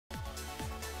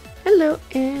Hello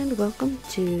and welcome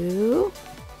to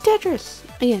Tetris!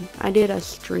 Again, I did a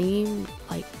stream,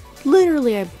 like,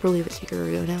 literally I believe it's a year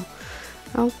ago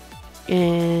now.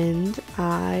 And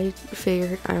I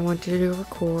figured I wanted to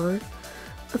record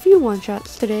a few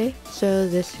one-shots today, so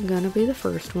this is gonna be the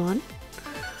first one.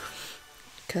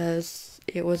 Because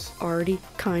it was already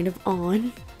kind of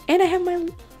on. And I have my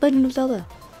Legend of Zelda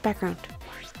background,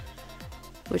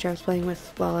 which I was playing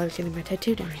with while I was getting my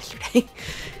tattoo done yesterday.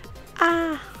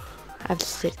 I have to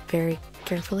sit very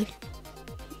carefully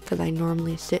because I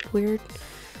normally sit weird,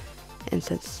 and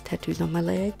since tattoo's on my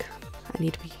leg, I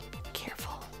need to be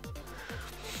careful.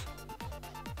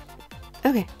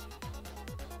 Okay,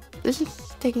 this is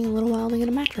taking a little while to get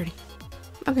a match ready.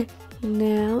 Okay,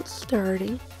 now it's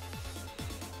starting.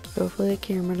 Hopefully the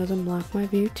camera doesn't block my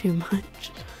view too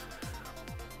much.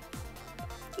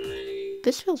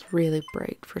 This feels really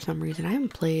bright for some reason. I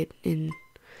haven't played in...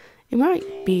 It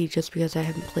might be just because I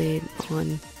haven't played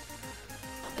on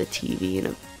the TV in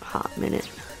a hot minute.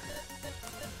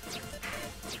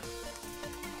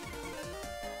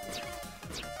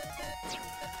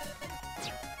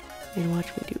 And watch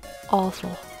me do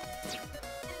awful.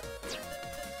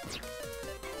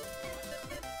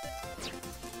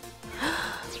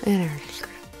 And I already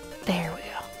screwed up. There we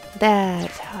go.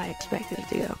 That's how I expected it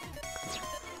to go.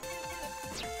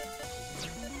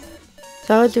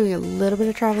 So I was doing a little bit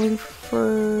of traveling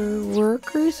for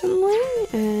work recently,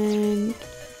 and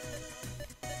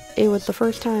it was the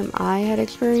first time I had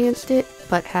experienced it,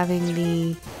 but having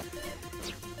the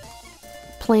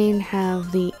plane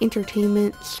have the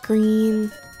entertainment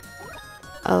screen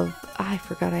of, I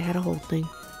forgot I had a whole thing.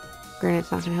 Granted,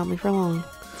 it's not going to help me for long.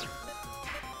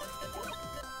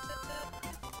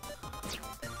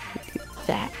 Do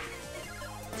that.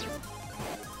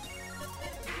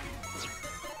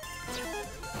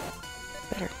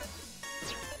 Better.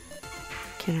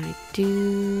 Can I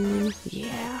do...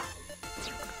 yeah.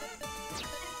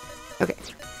 Okay.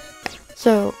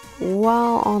 So,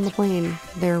 while on the plane,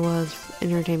 there was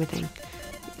an entertainment thing.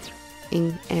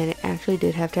 And it actually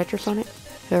did have Tetris on it.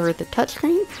 However, the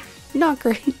touchscreen, not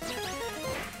great.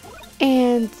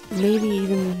 And maybe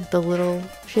even the little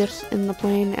shifts in the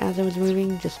plane as it was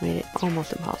moving just made it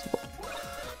almost impossible.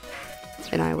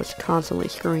 And I was constantly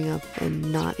screwing up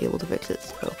and not able to fix it,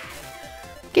 so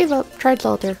gave up, tried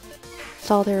Solitaire.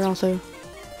 Solitaire also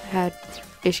had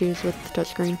issues with the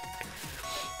touchscreen.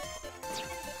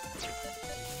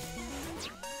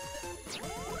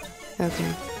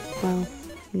 Okay, well,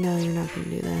 no, you're not gonna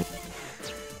do that.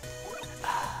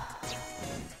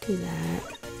 Do that.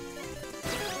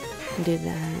 Do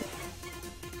that.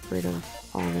 Get rid of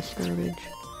all this garbage.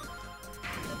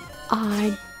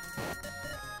 I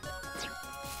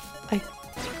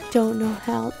don't know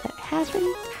how that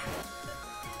happened.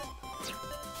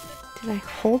 Did I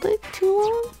hold it too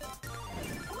long?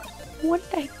 What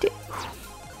did I do?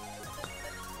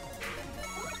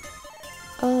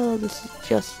 Oh, this is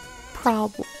just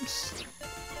problems.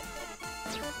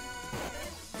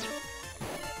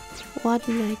 What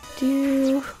did I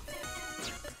do?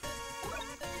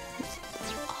 It's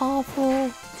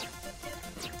awful.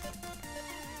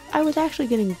 I was actually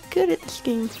getting good at this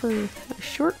game for a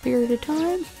short period of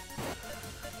time.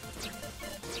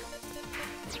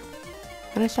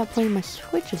 And I stopped playing my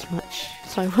Switch as much,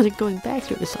 so I wasn't going back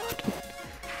to it as often.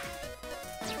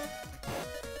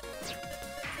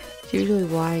 Usually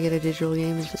why I get a digital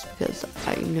game is just because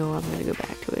I know I'm gonna go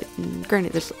back to it. And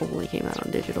granted, this only came out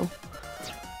on digital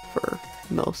for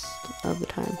most of the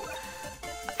time.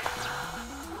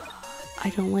 I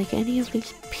don't like any of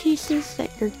these pieces that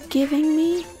you're giving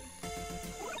me.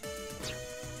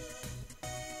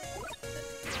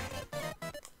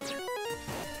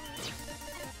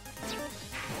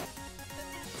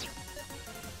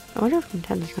 I wonder if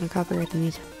Nintendo's gonna copyright the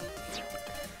music.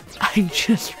 I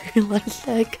just realized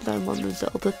that because I'm on the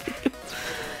Zelda theme.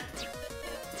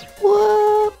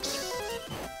 Whoops!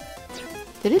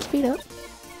 Did it speed up?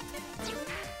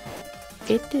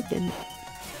 It didn't.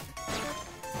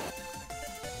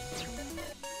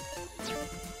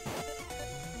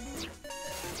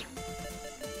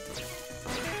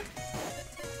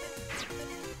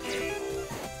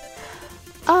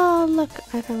 Oh, look,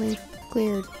 I finally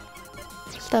cleared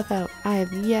stuff out. I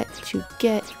have yet to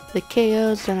get the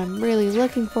KOs that I'm really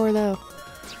looking for, though.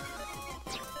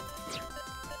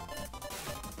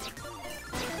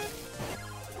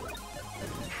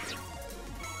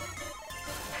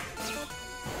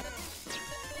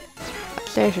 I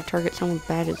say I should target someone with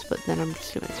badges, but then I'm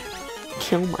just gonna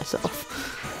kill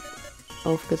myself.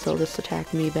 Oh, because they'll just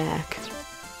attack me back.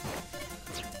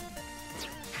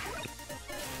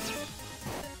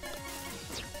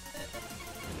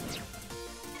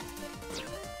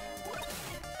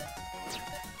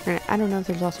 I don't know if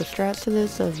there's also strats to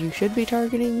this of you should be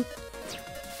targeting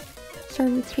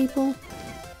certain people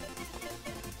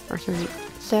or certain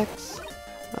sects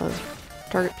of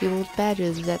target people with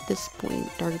badges at this point.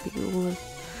 Target people with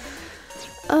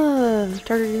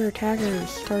target your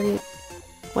attackers, target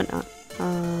whatnot.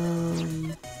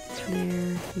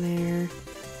 There.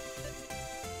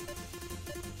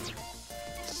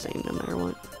 Same no matter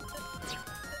what.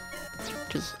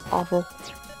 Which is awful.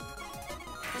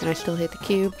 And I still hit the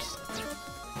cubes.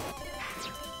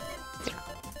 Yeah.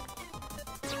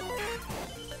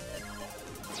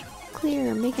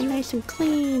 Clear, make it nice and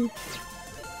clean.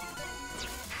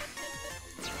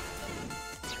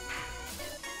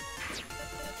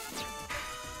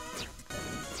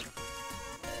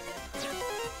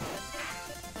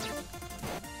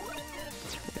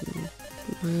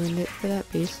 Ruined it for that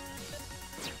piece.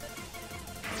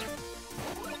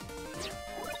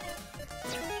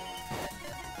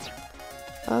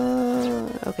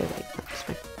 Okay, wait, that's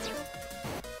fine.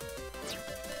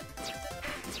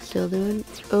 Still doing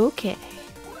okay.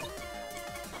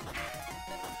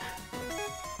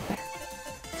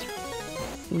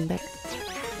 Better.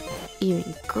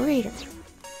 Even greater.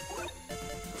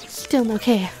 Still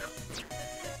okay.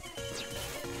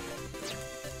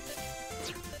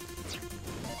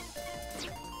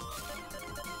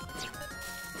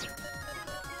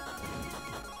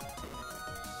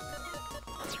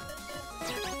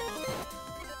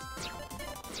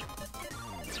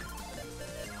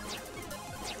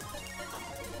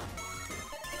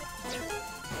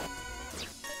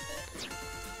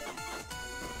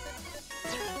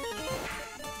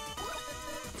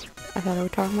 I thought I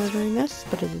would talk more during this,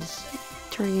 but it is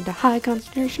turning into high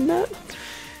concentration mode.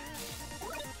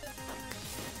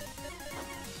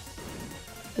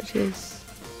 Which is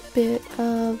a bit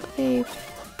of a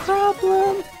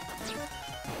problem.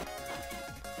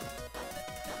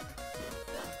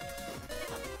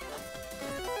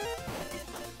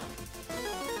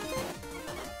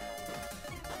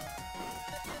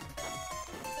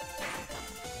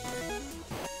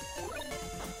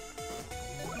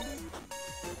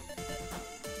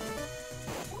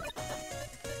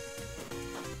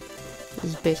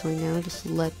 This is basically now just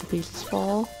let the pieces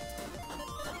fall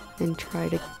and try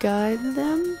to guide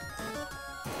them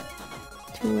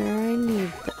to where I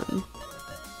need them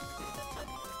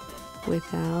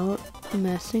without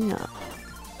messing up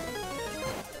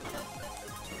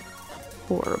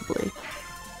horribly.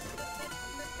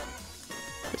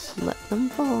 Just let them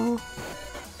fall.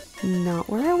 Not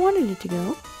where I wanted it to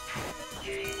go,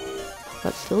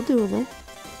 but still doable.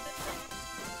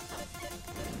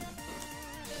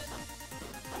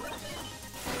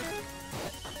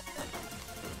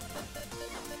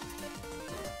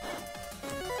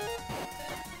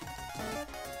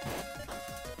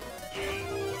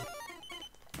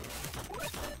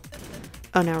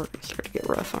 Oh, now we're gonna start to get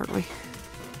rough, aren't we?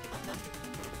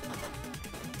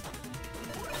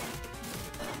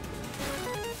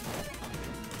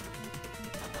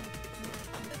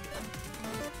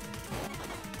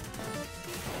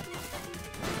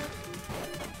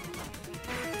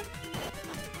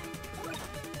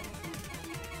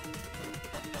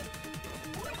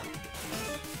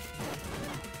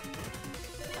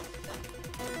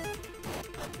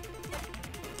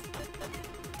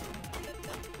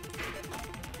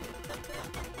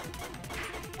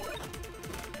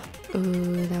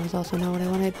 Ooh, that was also not what I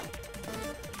wanted.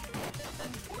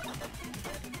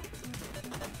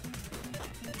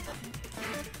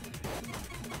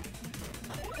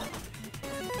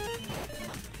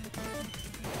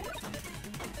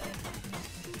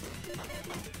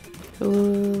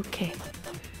 Okay.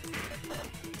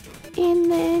 In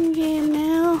the end game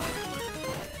now.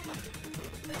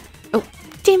 Oh,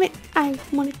 damn it! I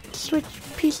wanted to switch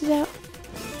pieces out.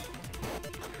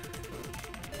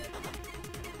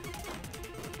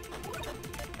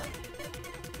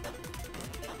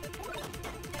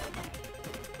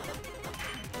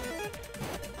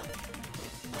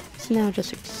 It's now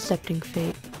just accepting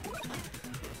fate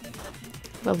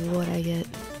of what I get.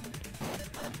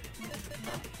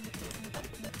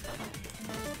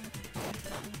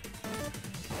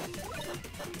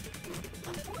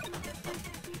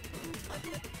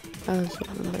 Oh, this would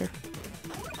have been better.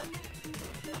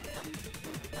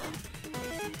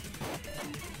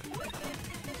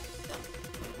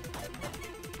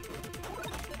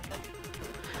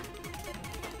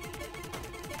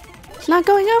 It's not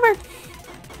going over!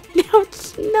 No,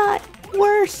 it's not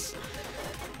worse!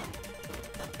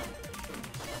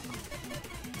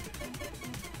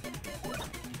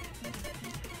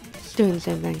 It's doing the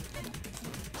same thing.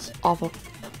 It's awful.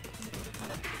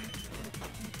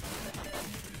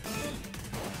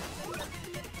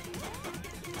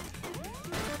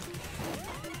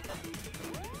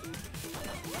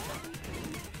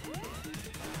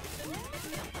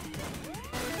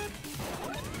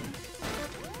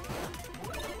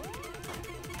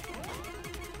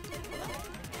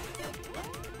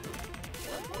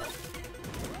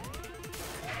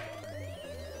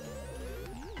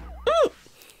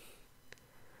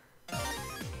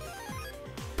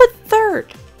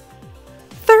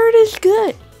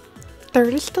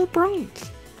 Third is still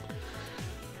bronze.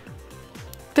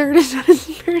 Third is not as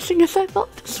embarrassing as I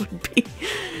thought this would be.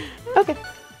 Okay.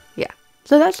 Yeah.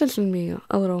 So that's just gonna be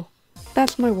a little...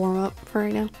 That's my warm-up for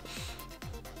right now.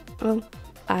 Well,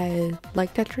 I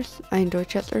like Tetris. I enjoy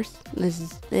Tetris. This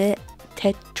is it.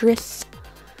 Tetris.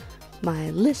 My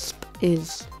lisp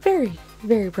is very,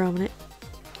 very prominent.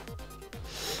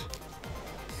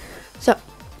 So,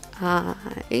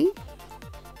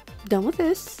 done with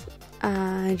this.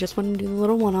 I just want to do a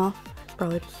little one-off.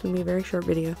 Probably just gonna be a very short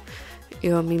video.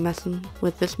 You know, me messing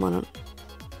with this one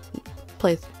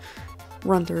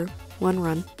run through,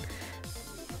 one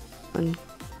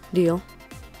deal,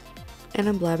 and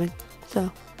I'm blabbing.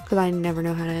 So, because I never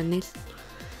know how to end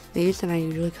these, and I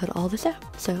usually cut all this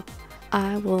out. So,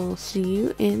 I will see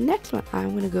you in next one.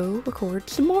 I'm gonna go record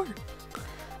some more.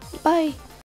 Bye.